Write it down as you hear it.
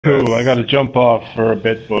Cool, I gotta jump off for a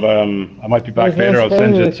bit, but I might be back later. I'll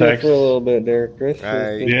send you a text. For a little bit, Derek.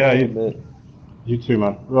 Yeah, you too,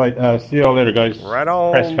 man. Right, see y'all later, guys. Right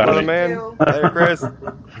on, brother, man. Later, Chris.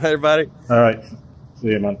 Later, buddy. All right, see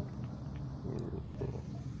you, man.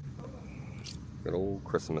 Good old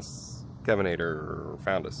Christmas. Kevinator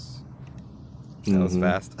found us. That was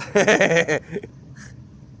fast.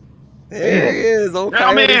 There he is, old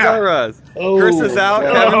Coyote Zaras. Oh, Chris is out,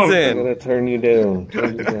 Kevin's in. I'm gonna turn you down.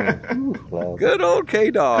 Ooh, good old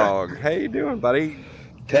K-Dog. How you doing, buddy?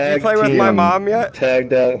 Did you play team. with my mom yet?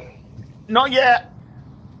 Tagged out. Not yet.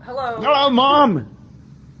 Hello. Hello, Mom.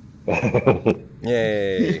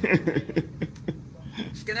 Yay.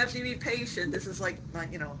 Just gonna have to be patient. This is like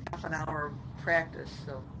half an hour of practice,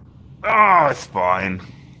 so. Oh, it's fine.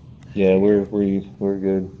 Yeah, we're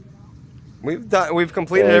good. We've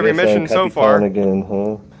completed every mission so far. Again,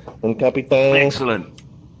 huh? Un Capitan. Excellent.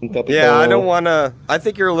 Un Capitan. Yeah, I don't wanna. I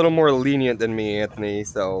think you're a little more lenient than me, Anthony.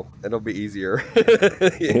 So it'll be easier.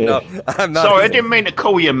 I'm not. Sorry, I didn't mean to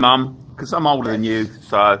call you Mum, because I'm older than you.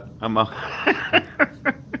 So I'm. I'm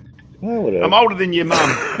older than your Mum.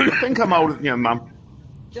 I think I'm older than your Mum.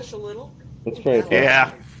 Just a little. That's very fun.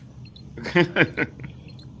 Yeah.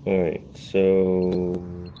 All right, so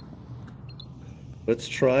let's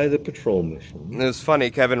try the patrol mission. It was funny,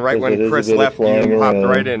 Kevin. Right when Chris left, you hopped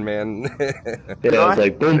right in, man. Yeah, I was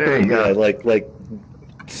like boom, boom, yeah, like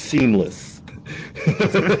seamless.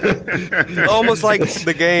 Almost like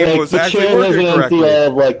the game was actually working working correctly. The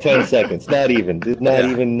of like 10 seconds, not even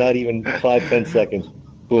 5-10 seconds.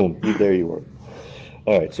 Boom, there you were.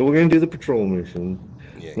 All right, so we're gonna do the patrol mission.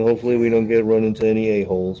 Yeah. And hopefully we don't get run into any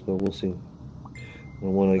a-holes, but we'll see. I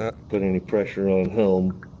don't want to put any pressure on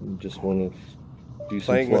Helm. I just want to do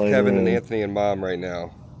some playing with Kevin around. and Anthony and Mom right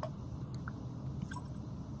now.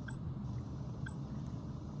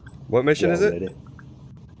 What mission is it? Ready.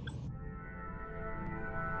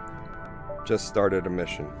 Just started a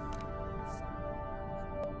mission.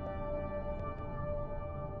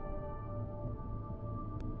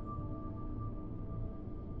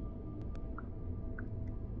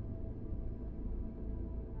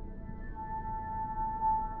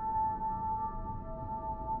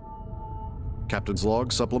 Captain's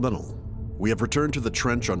log supplemental. We have returned to the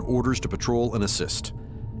trench on orders to patrol and assist.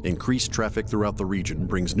 Increased traffic throughout the region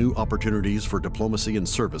brings new opportunities for diplomacy and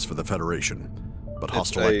service for the Federation. But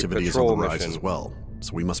hostile activity is on the rise as well,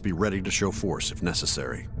 so we must be ready to show force if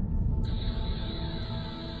necessary.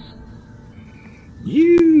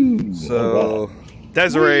 So,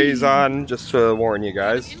 Desiree's on, just to warn you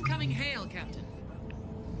guys. Incoming hail, Captain.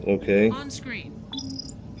 Okay. On screen.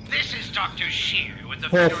 This is Dr. Shear with the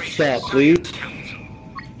Federation Science please. Council.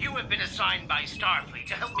 You have been assigned by Starfleet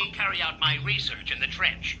to help me carry out my research in the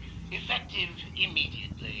trench. Effective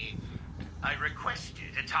immediately. I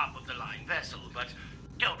requested a top-of-the-line vessel, but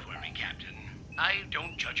don't worry, Captain. I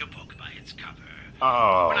don't judge a book by its cover.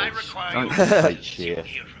 Oh, when I require don't say you will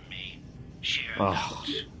hear from me. Shear out.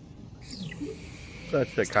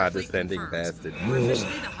 Such a condescending bastard. We're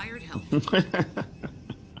officially the hired help.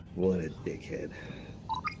 What a dickhead.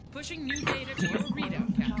 Pushing new data to your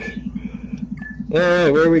readout, Captain.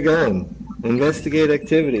 Alright, where are we going? Investigate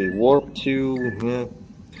activity. Warp to... yeah.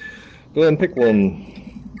 Go ahead and pick one.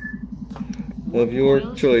 Of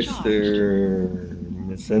your choice there,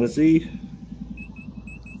 Miss Hennessy.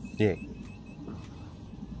 Yeah.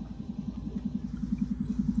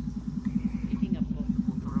 Picking up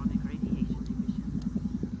multiple photonic radiation emissions.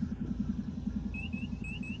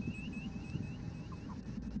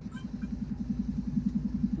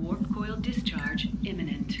 Warp coil discharge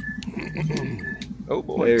imminent. Oh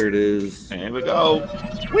boy. There it is. There we go.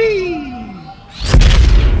 Whee!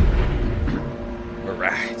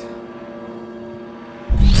 Alright.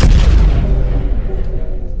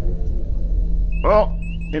 Well,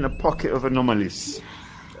 in a pocket of anomalies.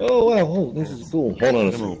 Oh wow, oh, this is cool. Hold on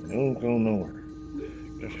a second. Don't go nowhere.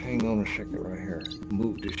 Just hang on a second right here.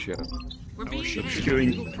 Move this shit. We're being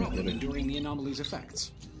Obscuring. Problem enduring the anomaly's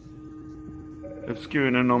effects.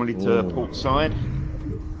 Obscuring anomaly to port side.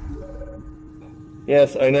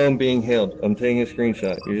 Yes, I know I'm being hailed. I'm taking a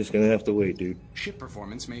screenshot. You're just gonna have to wait, dude. Ship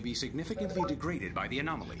performance may be significantly degraded by the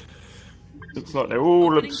anomaly. Looks like they're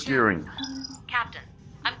all obscuring. Captain,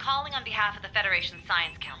 I'm calling on behalf of the Federation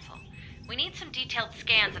Science Council. We need some detailed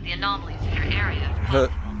scans of the anomalies in your area if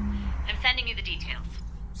possible. I'm sending you the details.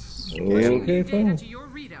 Okay, fine. To your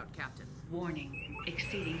readout, Captain. Warning.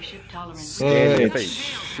 exceeding ship tolerance. Scan your Alright.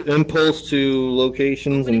 face. Impulse to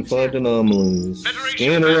locations and find anomalies.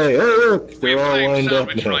 Scan away. Oh, look! They're all lined up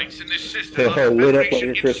now. They're all lit up like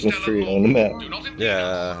a Christmas tree on the map.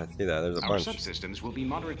 Yeah, I see that. There's a Our bunch. subsystems will be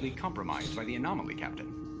moderately compromised by the anomaly,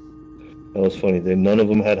 Captain. That was funny. None of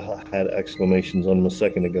them had exclamations on them a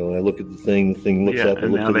second ago. And I look at the thing looks Yeah, up, I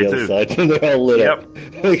and look now to the they other do. side, and they're all lit Yep. up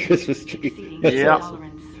like a Christmas tree. Exceeding That's ship Yep.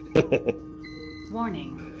 tolerance.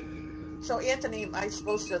 Warning. So, Anthony, am I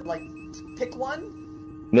supposed to, like, pick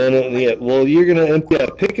one? No, yeah. Well, you're gonna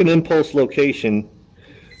pick an impulse location.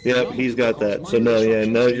 Yep, he's got that. So no, yeah,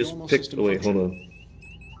 now just pick. Oh, wait, hold on.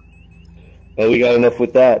 Oh, we got enough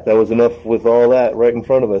with that. That was enough with all that right in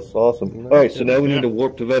front of us. Awesome. All right, so now we need to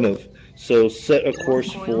warp to Venov. So set a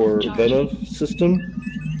course for Venov system.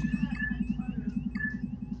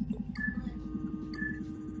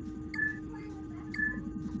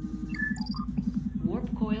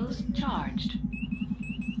 Warp coils charged.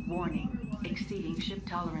 Warning. Exceeding ship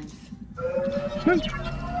tolerance.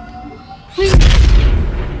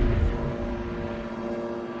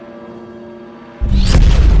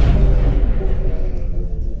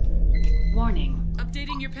 Warning.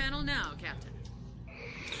 Updating your panel now, Captain.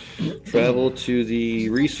 Travel to the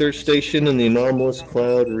research station in the anomalous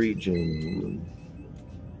cloud region.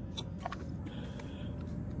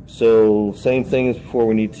 So same thing as before.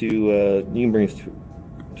 We need to. You can bring us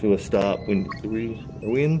to a stop. Are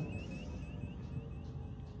we in?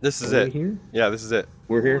 This is Are we it. here? Yeah, this is it.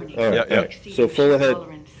 We're here. All right. Yeah, yeah. All right. So full ahead,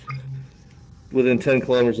 within 10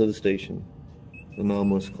 kilometers of the station.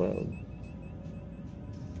 Anomalous cloud.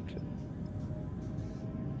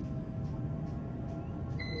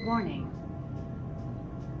 Warning.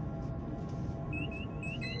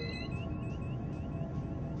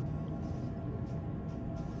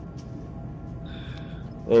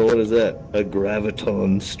 Oh, what is that? A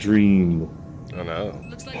graviton stream. Oh no.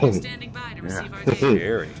 Looks like we're standing by to receive our data.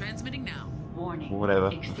 Scary. Transmitting now. Warning.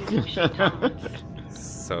 Whatever. Exceeding ship tolerance.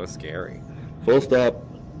 So scary. Full stop.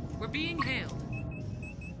 We're being hailed.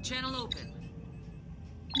 Channel open.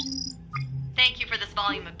 Thank you for this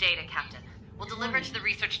volume of data, Captain. We'll deliver it to the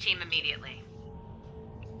research team immediately.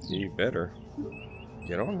 You better.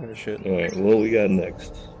 Get on that shit. All right. What we got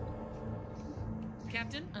next?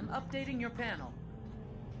 Captain, I'm updating your panel.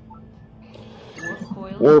 Warp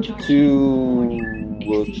coil Warp charged. to. Warning.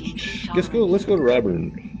 Well, Exceeding ship let's go. tolerance. Let's go to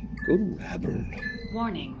Raburn. Go to Raburn.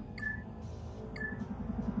 Warning.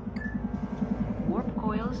 Warp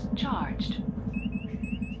coils charged.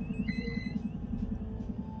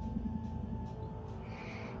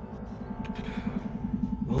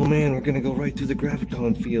 Oh man, we're gonna go right through the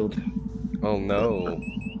graviton field. Oh no.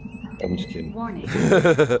 I'm just kidding. Warning.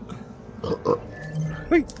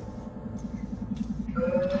 Wait.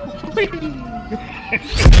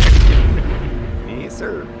 Yes,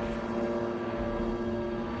 sir.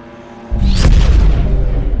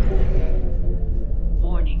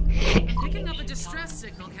 Warning. Picking up a distress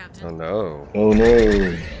signal, Captain. Oh no. Oh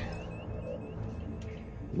no.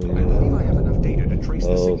 I believe I have enough data to trace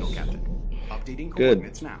the Oh, signal, Captain. Updating good.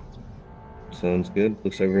 coordinates now. Sounds good.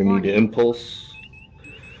 Looks like we're gonna need to impulse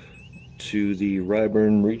to the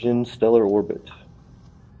Ryburn region stellar orbit.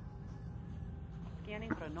 Scanning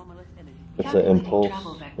for anomalous energy. That's the impulse.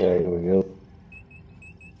 There we go.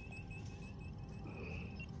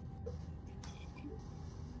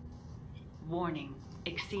 Warning.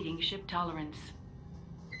 Exceeding ship tolerance.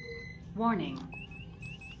 Warning.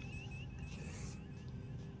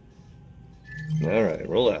 All right,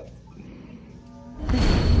 roll out.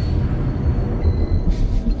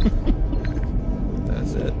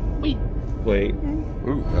 That's it. Wait.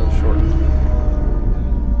 Ooh, that was short.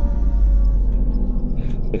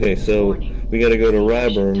 Okay, so we got to go to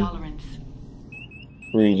Ryburn Tolerance.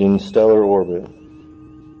 region stellar orbit.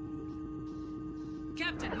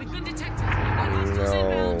 Captain, we've been detected.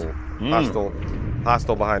 Hostiles inbound. No.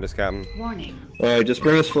 Hostile behind us, Captain. Warning. All right, just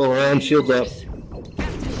bring us full around. Shields up.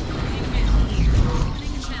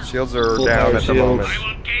 Shields are Full down power at the shields. moment. I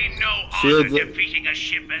will gain no honor Shields. defeating a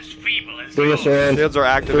ship as feeble as Bring us yours. around. Shields are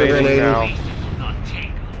activating Full grenade. now. Not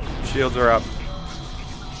take. Shields are up.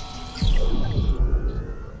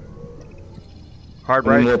 Hard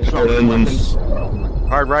Any more right. power engines.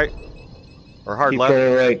 Hard right. Or hard Keep left.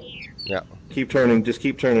 turning right. Yeah. Keep turning. Just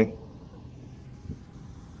keep turning.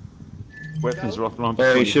 Weapons are offline. All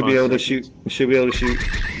right, you should be able to shoot. You should be able to shoot.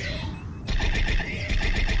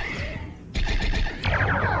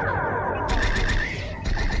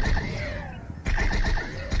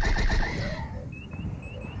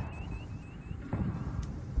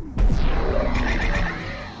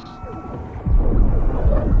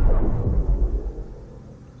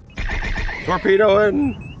 Torpedo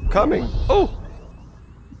incoming. Oh!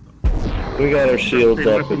 We got our shields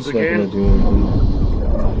up. It's not gonna do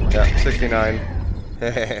anything. Yeah, 69.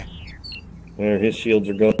 There, his shields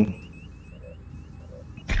are going.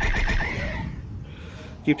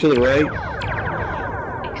 Keep to the right.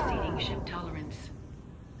 Exceeding ship tolerance.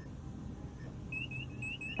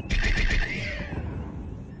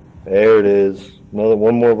 There it is.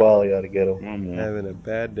 One more volley ought to get him. Having a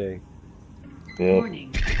bad day. Yep.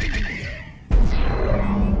 Warning.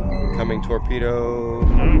 Coming torpedo.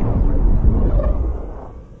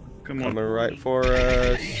 Coming right for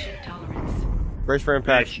us. Brace for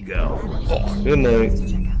impact. There you go. Good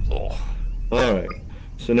night. Alright.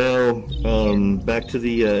 So now, back to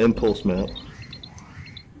the impulse map.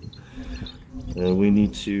 We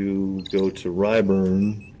need to go to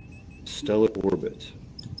Ryburn, stellar orbit.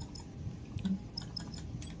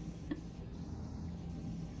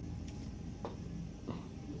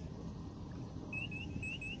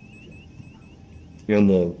 You're on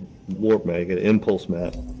the warp map, you get an impulse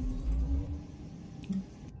map.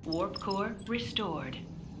 Warp core restored.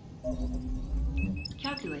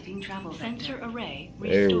 Calculating travel sensor array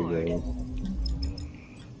restored. There we go.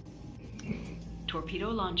 Torpedo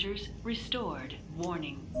launchers restored.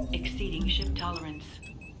 Warning, exceeding ship tolerance.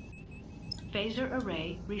 Phaser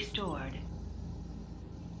array restored.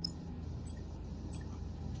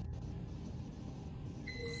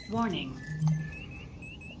 Warning.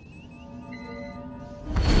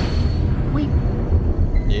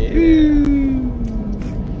 Yeah.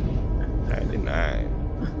 99.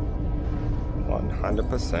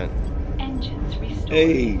 100%. Engines restored.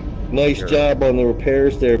 Hey, nice job on the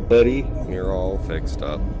repairs there, buddy. You're all fixed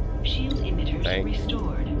up. Shield emitters Thank you.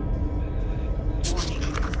 restored.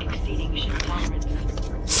 Warning, exceeding ship tolerance.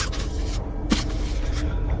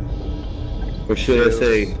 Or should I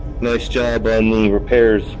say, nice job on the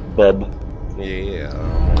repairs, bub. Yeah.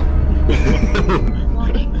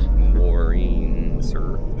 Warning. Boring,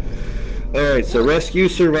 sir. Alright, so rescue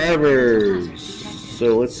survivors.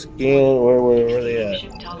 So let's scan, where are they at?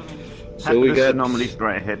 Ship tolerance. So we got, anomaly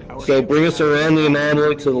straight ahead. so bring us around the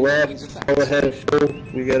anomaly to the left, go ahead and full.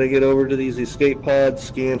 We gotta get over to these escape pods,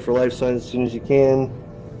 scan for life signs as soon as you can.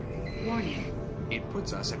 Warning. It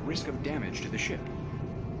puts us at risk of damage to the ship.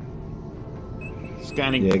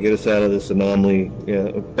 Scanning. Yeah, get us out of this anomaly.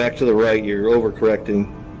 Yeah, back to the right, you're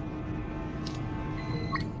overcorrecting.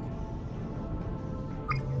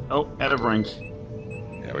 Oh, out of range.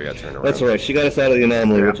 Yeah, we got to turn around. That's alright, she got us out of the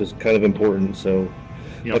anomaly, which is kind of important, so...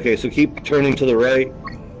 Yep. Okay, so keep turning to the right.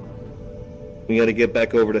 We gotta get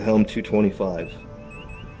back over to Helm 225.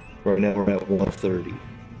 Right now we're at 130.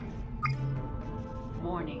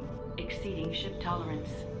 Warning, exceeding ship tolerance.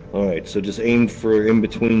 Alright, so just aim for in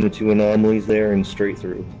between the two anomalies there and straight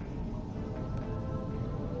through.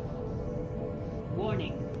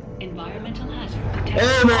 Warning, environmental hazard detected.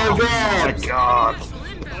 Oh my god!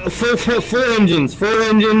 Four engines,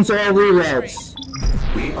 all reroutes.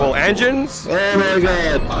 Full engines? Oh my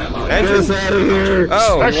god! Get Engines? us out of here!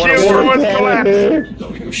 Oh, That you wanna shield warp? was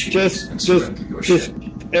collapsed. Just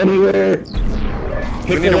anywhere.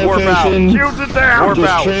 We need to warp out. Shields are down. Warp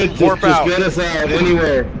out. Warp Just out. get us out,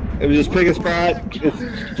 anywhere. Just pick a spot,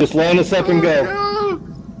 just line us up and go.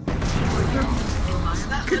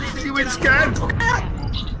 You went scan.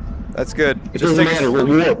 That's good. It doesn't matter, we'll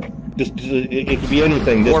warp. It could be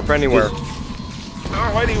anything. Warp anywhere.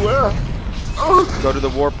 Oh, anywhere. Go to the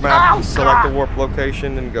warp map, select the warp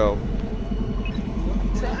location, and go.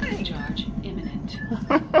 Discharge imminent.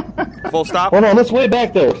 Full stop. Hold on, let's way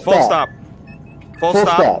back there. Full stop. Full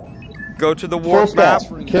stop. Go to the Full warp map.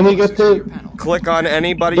 stop. Can we get to... Click on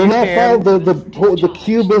anybody They're you not can. the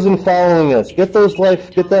cube isn't following us. Get those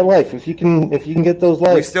life. Get that life. If you can get those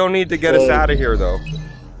life. We still need to get us out of here, though.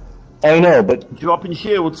 I know, but Dropping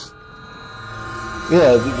shields.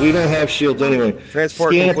 yeah, we don't have shields anyway.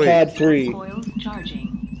 Transport Scan complete. pod 3. Coils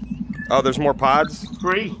charging. Oh, there's more pods?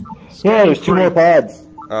 3. Yeah, there's 2 more pods.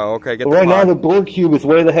 Oh, okay. Get But the right now pod. the BORG cube is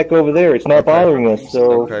way the heck over there. It's not bothering us.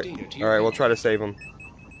 So Okay. All right, we'll try to save them.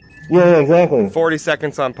 yeah, exactly. 40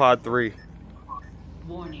 seconds on pod 3.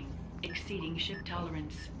 Warning, exceeding ship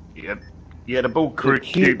tolerance. Yep. Yeah, the ball The cube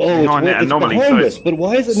cube, behind that it's anomaly. behind So us. But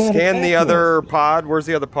why is it not Scan the attacking other us? pod. Where's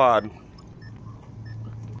the other pod?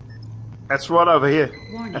 that's right over here.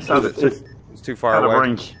 Warning. That's out It's- It's too far of away.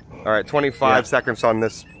 range. All right, 25 Yeah. seconds on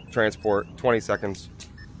this transport. 20 seconds.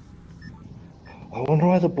 I wonder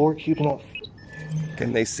why the BORG cube's not.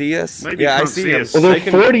 Can they see us? Maybe Yeah, I can't see see them. us. Well, They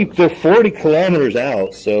they're can- 40 kilometers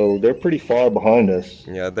out, so they're pretty far behind us.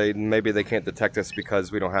 Yeah, maybe they can't detect us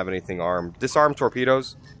because we don't have anything armed. Disarm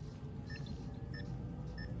torpedoes.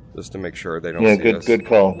 just to make sure they don't Yeah, see good, us. good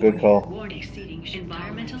call, good call.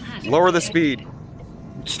 Lower the speed.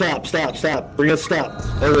 Stop, stop, stop. Bring us stop.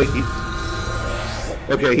 Oh, wait.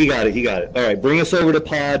 Okay, he got it, he got it. All right, bring us over to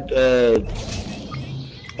pod,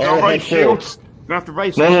 All right, shields. We have to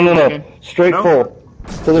raise. No. Straight full.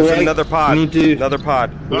 To the There's right. another pod. We need to, Another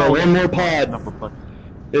pod. We got one more pod.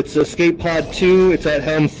 It's escape pod 2. It's at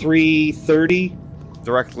helm 330.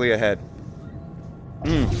 Directly ahead.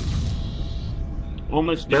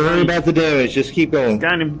 Almost. Don't worry about the damage. Just keep going.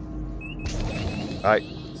 Scanning. Alright.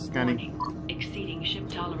 Scanning. Exceeding ship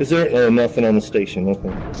tolerance. Is there? Oh, nothing on the station. Okay.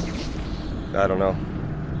 I don't know.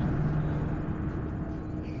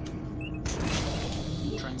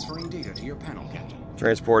 Transferring data to your panel, Captain.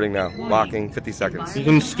 Transporting now. Locking. 50 seconds. You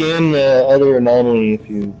can scan the other anomaly if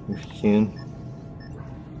you can.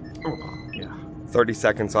 30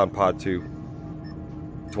 seconds on pod 2.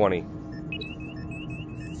 20.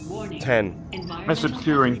 10. That's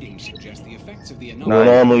obscuring. Suggest the effects of the The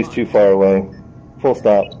anomaly's too far away. Full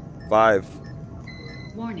stop. 5.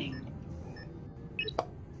 Warning.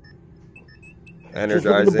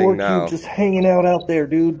 Energizing now. Just hanging out there,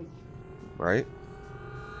 dude. Right?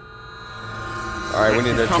 Alright, we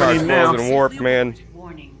need to charge coils and warp, man.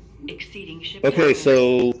 Okay,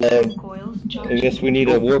 so I guess we need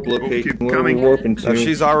a warp location. Where are we warping to? Oh,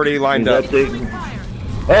 she's already lined up. Oh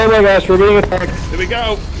my gosh, we're being attacked. Here we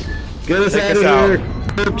go. Get us Take out us of out. here.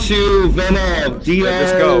 Warp to Venov. DR.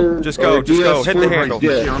 Just go. Just go. Just go. Hit the handle.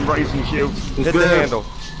 Yeah. I'm raising shields. Hit the handle.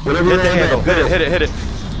 Whatever. Hit the handle. Hit it. Hit it. Hit it.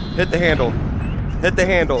 Hit the handle. Hit the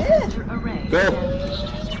handle.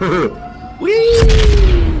 Go.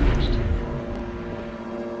 Whee!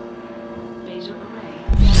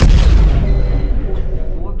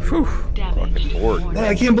 Whew. Fucking Borg. Man,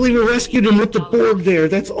 I can't believe we rescued him with the Borg there.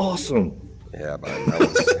 That's awesome. Yeah, man, that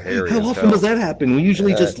was hairy. How often does that happen? We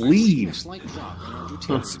usually just leave. It's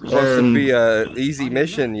supposed to be a easy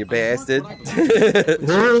mission, you bastard. What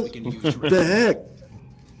the heck?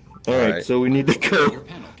 Alright, so we need to go.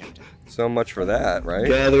 So much for that, right?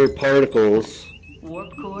 Gather particles. What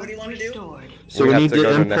do you want to do? So We we have need to go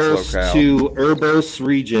to to next impulse locale. to Urbos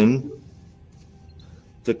region.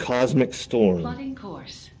 The cosmic storm. Plotting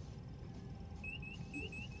course.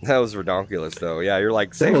 That was redonkulous, though. Yeah, you're like,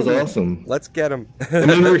 That save was him. awesome. Let's get him. I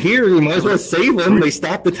mean, we're here. We might as well save them. They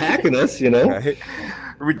stopped attacking us, you know? Right?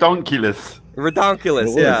 Redonkulous.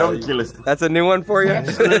 Redonkulous, yeah. Redonkulous. That's a new one for you?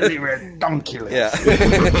 Absolutely redonkulous. Yeah.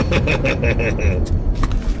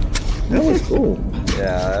 That was cool.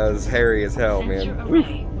 Yeah, that was hairy as hell, man.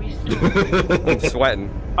 I'm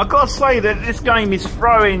sweating. I gotta say that this game is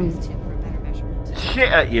throwing shit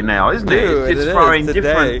at you now, isn't Dude, it? It's it is throwing today.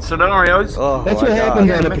 different scenarios. Oh, That's my what God.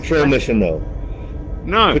 happens on a patrol mission, though.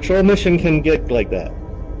 No. Patrol mission can get like that.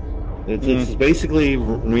 It's basically,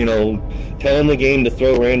 you know, telling the game to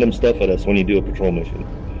throw random stuff at us when you do a patrol mission.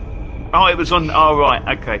 Oh, it was on. Oh,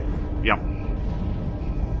 right. Okay. Yeah.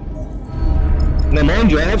 Now,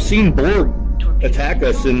 mind you, I have seen Borg attack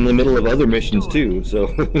us in the middle of other missions too. So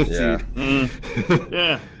Yeah.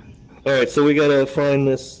 Yeah. All right, so we gotta find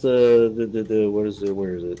this. What is it?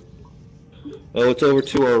 Where is it? Oh, it's over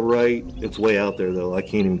to our right. It's way out there though. I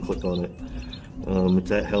can't even click on it.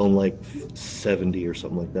 It's at helm like 70 or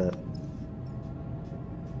something like that.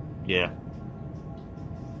 Yeah.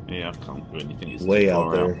 Yeah, I can't do anything. It's Way too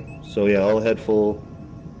out far there. So yeah, I'll head full.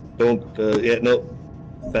 Don't. Yeah, no.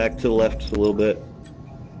 Back to the left a little bit.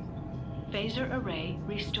 Phaser array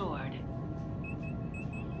restored.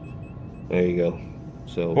 There you go.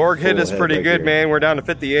 So Borg hit full us ahead pretty right good, here. man. We're down to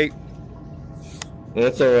 58.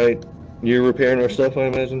 That's all right. You're repairing our stuff, I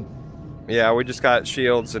imagine. Yeah, we just got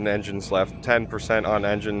shields and engines left. 10% on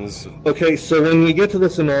engines. Okay, so when we get to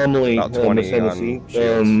this anomaly, About 20 Miss Hennessy, on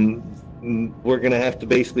shields. we're gonna have to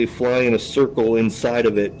basically fly in a circle inside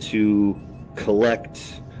of it to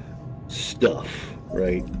collect stuff,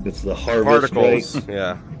 right? It's the harvest, Particles. right?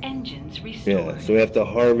 Yeah. Engines restored. Yeah, so we have to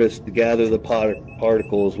harvest, gather the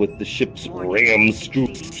particles with the ship's ram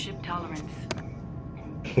scoops. Ship tolerance.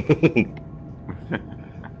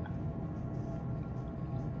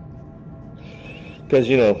 Because,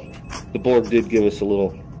 you know, the Borg did give us a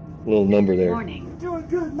little number there. Warning. Doing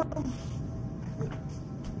good, Mom.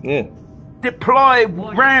 Yeah. Deploy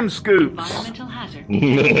ram scoops. Environmental hazard. You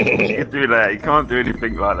can do that. You can't do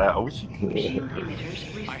anything like that. I wish you could. Shield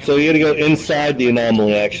emitters restored. So you gotta go inside the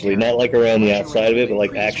anomaly, actually. Not like around the outside of it, but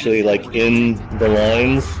like actually like in the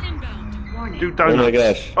lines. Warning. Do Oh donuts. my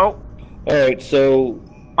gosh. Oh, Alright, so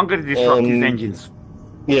I'm going to disrupt his engines.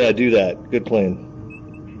 yeah, do that. Good plan.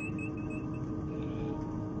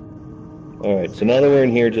 Alright, so now that we're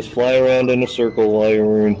in here, just fly around in a circle while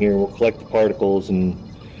we're in here. We'll collect the particles and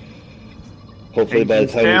Hopefully by the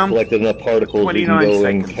Engines time down. we've collected enough particles, we can 29 go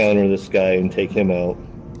seconds. and counter this guy and take him out.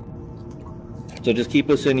 So just keep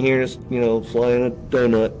us in here, just, you know, flying a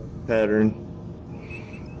donut pattern.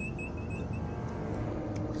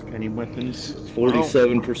 Any weapons?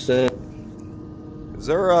 47%. Is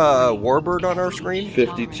there a warbird on our screen?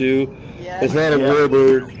 52. It's not a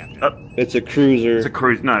warbird. It's a cruiser. It's a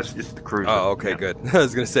cruise. No, it's just a cruiser. Oh, okay, good. I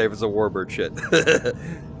was gonna say if it's a warbird, shit.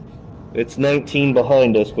 It's 19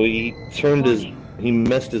 behind us, but he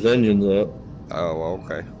messed his engines up. Oh,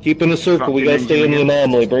 okay. Keep in the circle. We gotta stay in the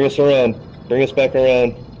anomaly. Bring us around. Bring us back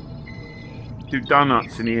around. Do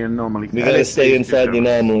donuts in here normally. We gotta stay inside the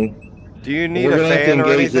anomaly. Do you need a fan or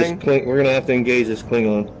anything? We're gonna have to engage this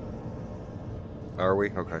Klingon. Are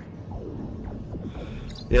we? Okay.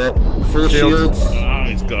 Yep. Full shields. Oh,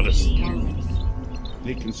 he's got us.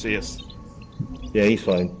 He can see us. Yeah, he's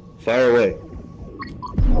fine. Fire away.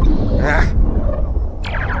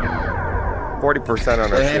 40% on our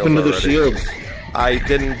shields. What happened to the already. shields? I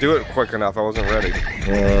didn't do it quick enough. I wasn't ready. It's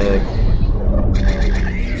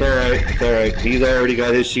alright. It's alright. He's already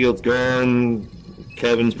got his shields gone.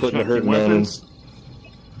 Kevin's putting a hurting on him.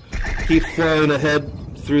 Keep flying ahead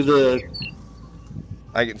through the...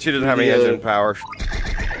 She doesn't have any engine power.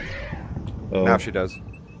 Oh. Now she does.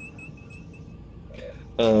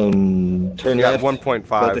 Turn She got left.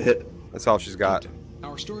 1.5. That's all she's got.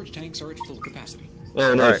 Our storage tanks are at full capacity.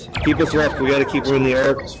 Oh, nice. All right. Keep us left. We gotta keep her in the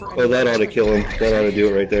arc. Oh, that ought to kill him. That ought to do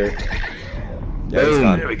it right there. Yeah, he's Boom.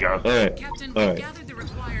 done. There we go. Alright. Captain, All we've right. gathered the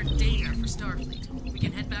required data for Starfleet. We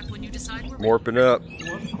can head back when you decide we're Warping up.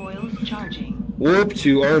 Warp coils charging. Warp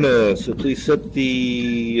to Arna. So please set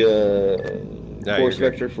the course you're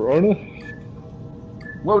vector for Arna.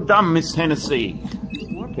 Well done, Miss Hennessy.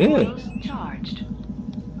 Warp Yeah. coils charged.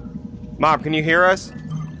 Mom, can you hear us?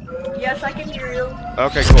 Yes, I can hear you.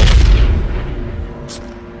 Okay, cool.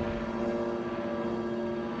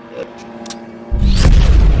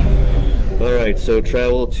 Alright, so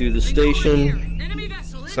travel to the station.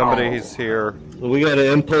 Somebody's here. We got an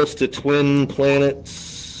impulse to Twin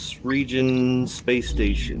Planets Region Space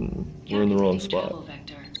Station. We're in the wrong spot.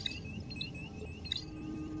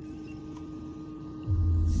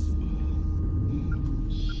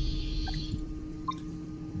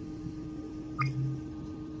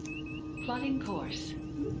 Plotting course.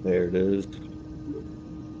 There it is.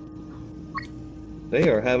 They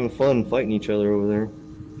are having fun fighting each other over there.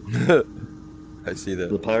 I see that.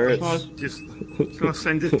 The pirates. I'll just gonna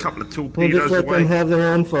send a couple of We'll torpedoes just let away. them have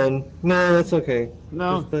their own fun. No, that's okay.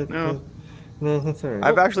 No, Just let- no. No, that's alright.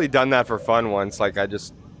 I've actually done that for fun once. Like, I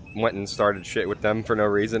just went and started shit with them for no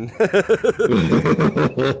reason.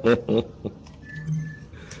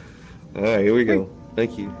 Alright, here we go.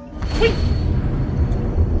 Thank you.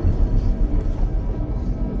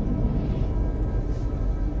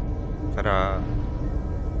 Ta-da.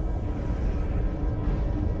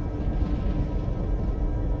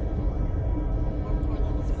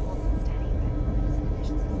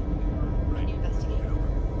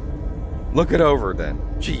 Look it over then.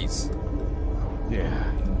 Jeez. Yeah.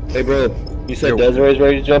 Hey, bro. You said Desiree's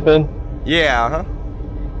ready to jump in? Yeah, huh?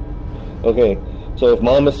 Okay. So if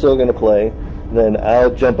Mama's still gonna play, then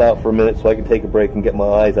I'll jump out for a minute so I can take a break and get my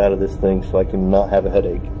eyes out of this thing so I can not have a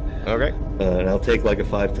headache. Okay. And I'll take like a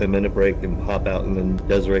 5-10 minute break and hop out, and then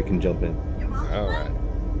Desiree can jump in. Alright.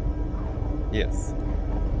 Yes.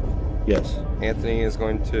 Yes. Anthony is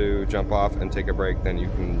going to jump off and take a break, then you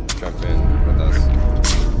can jump in with us.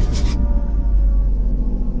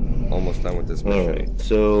 Almost done with this mission. Alright,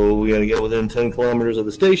 so we gotta get within 10 kilometers of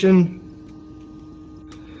the station.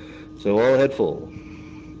 So all ahead full.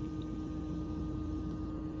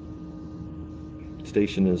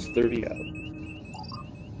 Station is 30 out.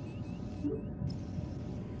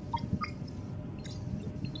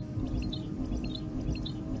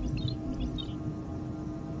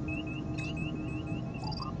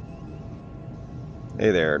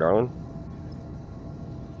 Hey there, darling.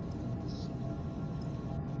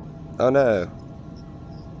 Oh no.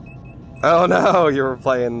 Oh no, you were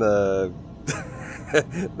playing the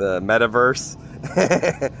the metaverse.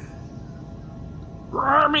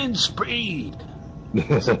 I'm in speed.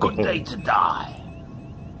 It's a good day to die.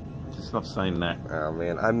 Just stop saying that. Oh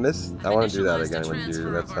man, I want to do that again with you.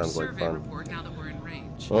 That sounds like fun.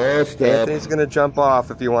 Oh, stop. Anthony's gonna jump off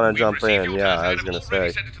if you want to jump in. Yeah, I was gonna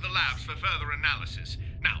say.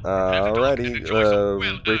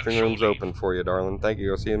 Alrighty, briefing room's open for you, darling. Thank you.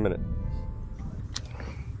 I'll see you in a minute.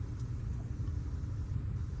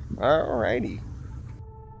 Alrighty.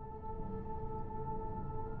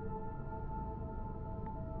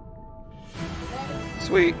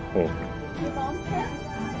 Sweet.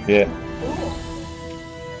 Yeah.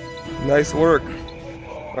 Nice work.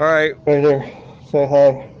 All right. Right there. Say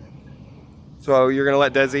hi. So you're gonna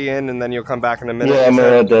let Desi in, and then you'll come back in a minute. Yeah, I'm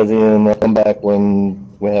gonna let Desi in. I'll come back when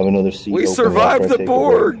we have another seat. We open survived after I the take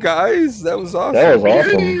BORG, guys. That was awesome. That was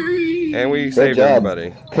awesome. And we Great saved job.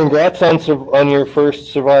 everybody. Congrats on your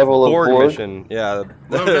first survival of BORG BORG. mission. Yeah.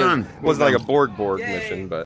 Well done. It wasn't like a BORG mission, but.